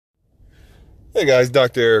Hey guys,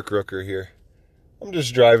 Dr. Eric Rooker here. I'm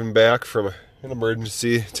just driving back from an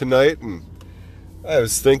emergency tonight, and I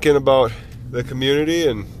was thinking about the community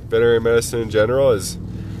and veterinary medicine in general as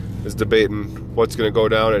debating what's going to go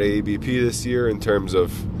down at AEBP this year in terms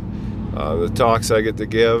of the talks I get to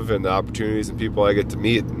give and the opportunities and people I get to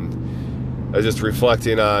meet. And I was just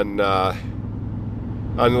reflecting on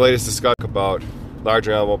the latest discussion about large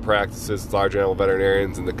animal practices, large animal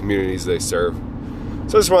veterinarians, and the communities they serve.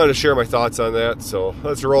 So I just wanted to share my thoughts on that. So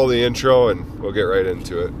let's roll the intro and we'll get right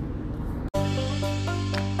into it.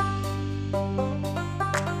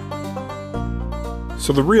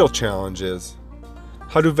 So the real challenge is,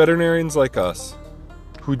 how do veterinarians like us,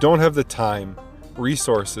 who don't have the time,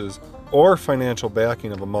 resources, or financial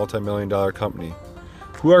backing of a multi-million-dollar company,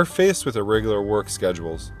 who are faced with irregular work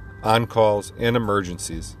schedules, on-calls, and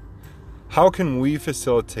emergencies, how can we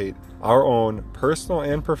facilitate our own personal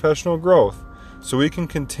and professional growth so we can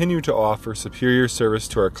continue to offer superior service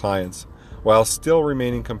to our clients while still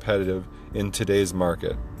remaining competitive in today's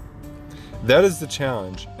market? That is the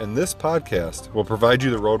challenge, and this podcast will provide you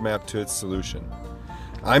the roadmap to its solution.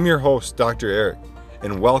 I'm your host, Dr. Eric,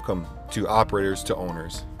 and welcome to Operators to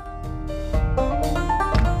Owners.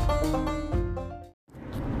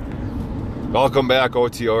 Welcome back,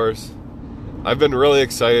 OTOers. I've been really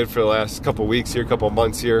excited for the last couple weeks here, couple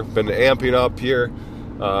months here. Been amping up here.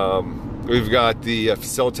 We've got the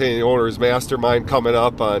Facilitating Owners Mastermind coming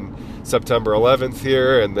up on September 11th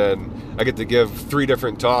here, and then I get to give 3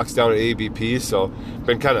 different talks down at AEBP, so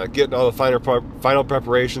been kind of getting all the final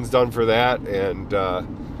preparations done for that, and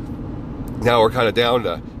now we're kind of down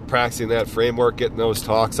to practicing that framework, getting those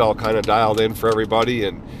talks all kind of dialed in for everybody,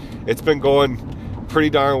 and it's been going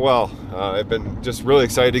pretty darn well. I've been just really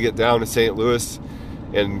excited to get down to St. Louis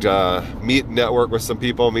and meet and network with some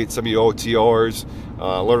people, meet some of you OTOers,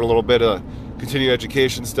 learn a little bit of continuing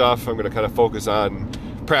education stuff. I'm going to kind of focus on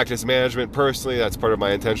practice management personally. That's part of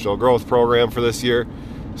my intentional growth program for this year.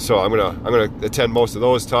 So I'm going to attend most of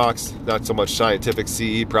those talks, not so much scientific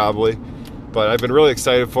CE probably, but I've been really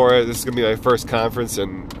excited for it. This is going to be my first conference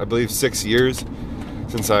in, I believe, 6 years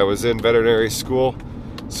since I was in veterinary school.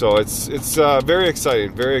 So it's very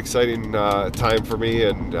exciting time for me,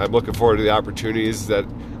 and I'm looking forward to the opportunities that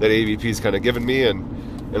AEBP has kind of given me,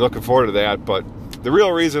 and looking forward to that. But the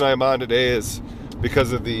real reason I'm on today is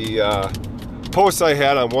because of the posts I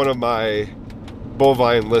had on one of my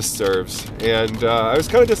bovine listservs, and I was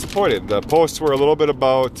kind of disappointed. The posts were a little bit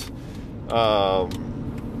about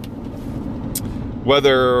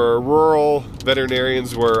whether rural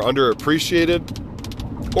veterinarians were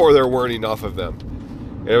underappreciated or there weren't enough of them.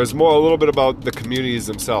 And it was more a little bit about the communities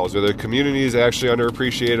themselves, whether the communities actually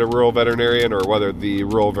underappreciate a rural veterinarian or whether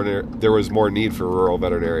there was more need for rural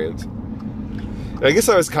veterinarians. And I guess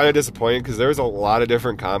I was kind of disappointed because there was a lot of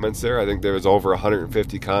different comments there. I think there was over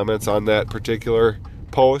 150 comments on that particular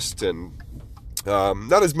post, and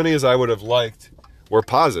not as many as I would have liked were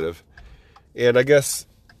positive. And I guess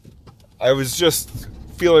I was just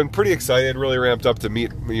feeling pretty excited, really ramped up to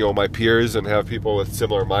meet my peers and have people with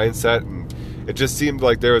similar mindset, and it just seemed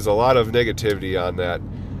like there was a lot of negativity on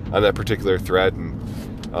that particular thread, and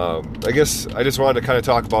I guess I just wanted to kind of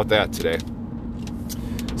talk about that today.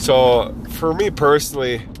 So for me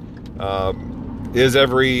personally, is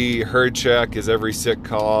every herd check, is every sick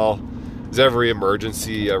call, is every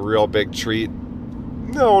emergency a real big treat?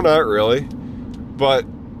 No, not really. But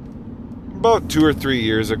about 2 or 3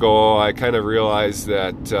 years ago, I kind of realized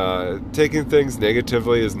that taking things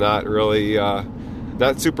negatively is not really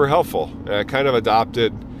not super helpful. And I kind of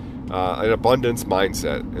adopted an abundance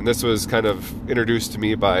mindset, and this was kind of introduced to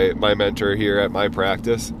me by my mentor here at my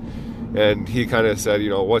practice, and he kind of said,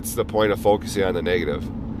 what's the point of focusing on the negative?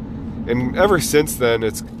 And ever since then,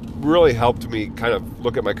 it's really helped me kind of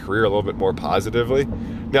look at my career a little bit more positively.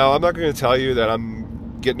 Now, I'm not going to tell you that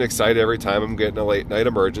I'm getting excited every time I'm getting a late night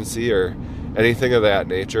emergency or anything of that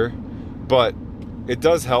nature, but it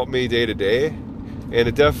does help me day to day, and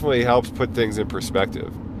it definitely helps put things in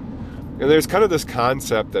perspective. And there's kind of this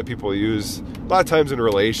concept that people use a lot of times in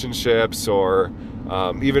relationships or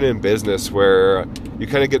even in business, where you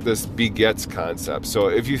kind of get this begets concept. So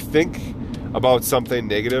if you think about something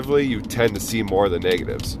negatively, you tend to see more of the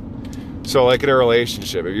negatives. So like in a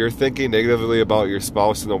relationship, if you're thinking negatively about your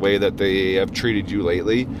spouse and the way that they have treated you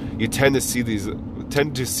lately, you tend to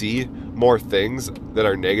see more things that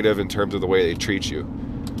are negative in terms of the way they treat you.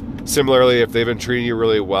 Similarly, if they've been treating you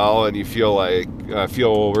really well and you feel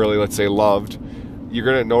really, let's say, loved, you're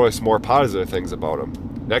going to notice more positive things about them.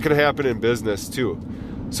 That can happen in business too.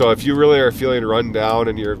 So if you really are feeling run down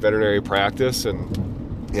in your veterinary practice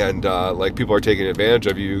and and like people are taking advantage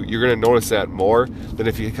of you, you're going to notice that more than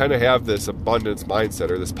if you kind of have this abundance mindset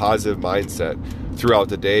or this positive mindset throughout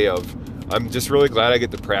the day of, I'm just really glad I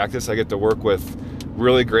get to practice. I get to work with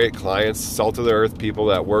really great clients, salt of the earth people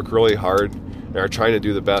that work really hard and are trying to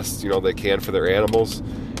do the best, they can for their animals.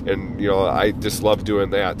 And, I just love doing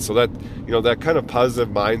that. So that, that kind of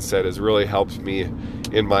positive mindset has really helped me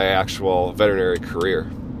in my actual veterinary career.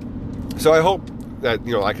 So I hope that,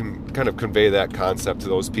 I can kind of convey that concept to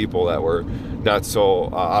those people that were not so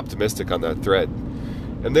optimistic on that thread.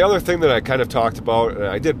 And the other thing that I kind of talked about, and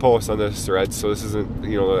I did post on this thread, so this isn't,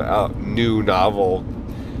 new novel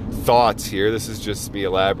thoughts here. This is just me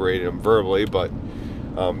elaborating them verbally. But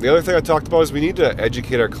the other thing I talked about is we need to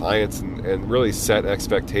educate our clients and really set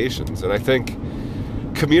expectations. And I think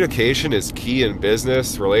communication is key in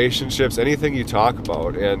business, relationships, anything you talk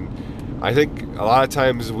about. And I think a lot of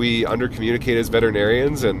times we under-communicate as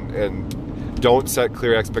veterinarians and don't set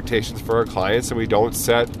clear expectations for our clients, and we don't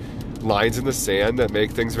set lines in the sand that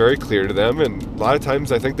make things very clear to them. And a lot of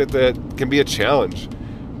times I think that can be a challenge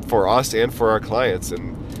for us and for our clients.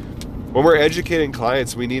 And when we're educating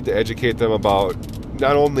clients, we need to educate them about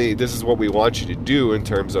not only this is what we want you to do in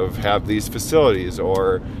terms of have these facilities,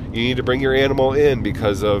 or you need to bring your animal in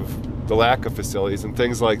because of the lack of facilities and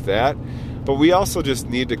things like that, but we also just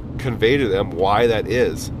need to convey to them why that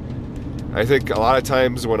is. I think a lot of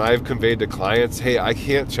times when I've conveyed to clients, hey, I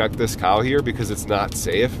can't check this cow here because it's not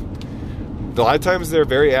safe, a lot of times they're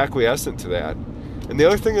very acquiescent to that. And the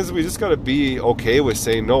other thing is we just got to be okay with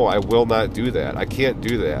saying, no, I will not do that. I can't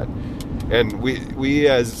do that. And we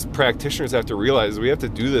as practitioners have to realize we have to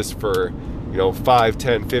do this for 5,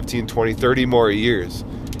 10, 15, 20, 30 more years.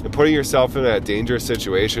 And putting yourself in that dangerous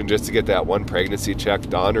situation just to get that one pregnancy check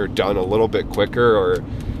done, or done a little bit quicker, or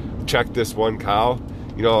check this one cow,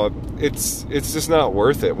 it's just not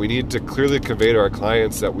worth it. We need to clearly convey to our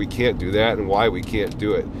clients that we can't do that and why we can't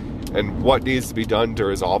do it, and what needs to be done to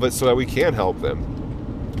resolve it so that we can help them.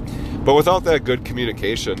 But without that good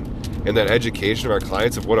communication and that education of our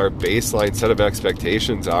clients of what our baseline set of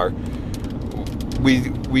expectations are,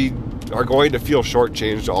 we are going to feel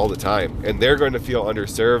shortchanged all the time, and they're going to feel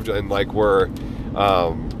underserved and like we're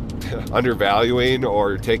undervaluing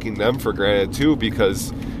or taking them for granted too,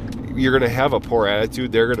 because you're going to have a poor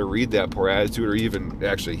attitude. They're going to read that poor attitude or even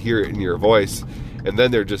actually hear it in your voice, and then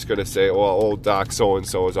they're just going to say, well, old doc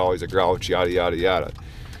so-and-so is always a grouch, yada, yada, yada.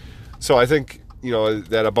 So I think,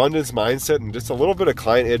 that abundance mindset and just a little bit of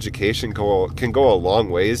client education can go a long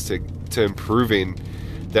ways to improving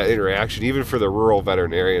that interaction, even for the rural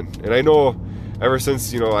veterinarian. And I know ever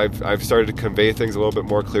since, I've started to convey things a little bit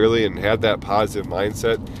more clearly and had that positive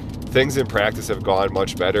mindset, things in practice have gone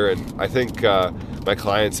much better. And I think my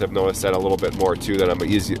clients have noticed that a little bit more too, that I'm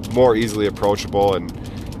more easily approachable and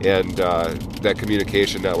that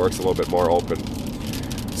communication network's a little bit more open.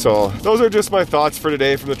 So those are just my thoughts for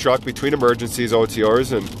today from the truck between emergencies,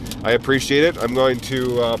 OTRs, and I appreciate it. I'm going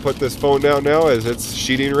to put this phone down now as it's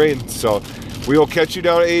sheeting rain. So we will catch you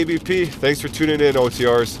down at ABP. Thanks for tuning in,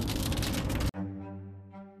 OTRs.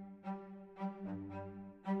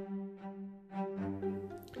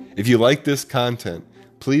 If you like this content,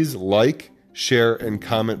 please like, share, and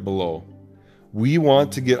comment below. We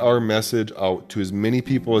want to get our message out to as many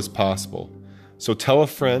people as possible. So tell a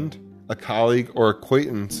friend, a colleague, or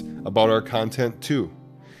acquaintance about our content too.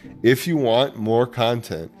 If you want more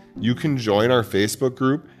content, you can join our Facebook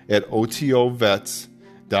group at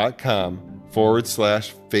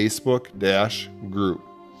otovets.com/Facebook-group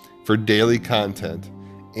for daily content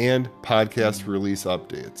and podcast release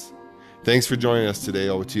updates. Thanks for joining us today,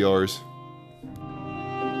 OTRs.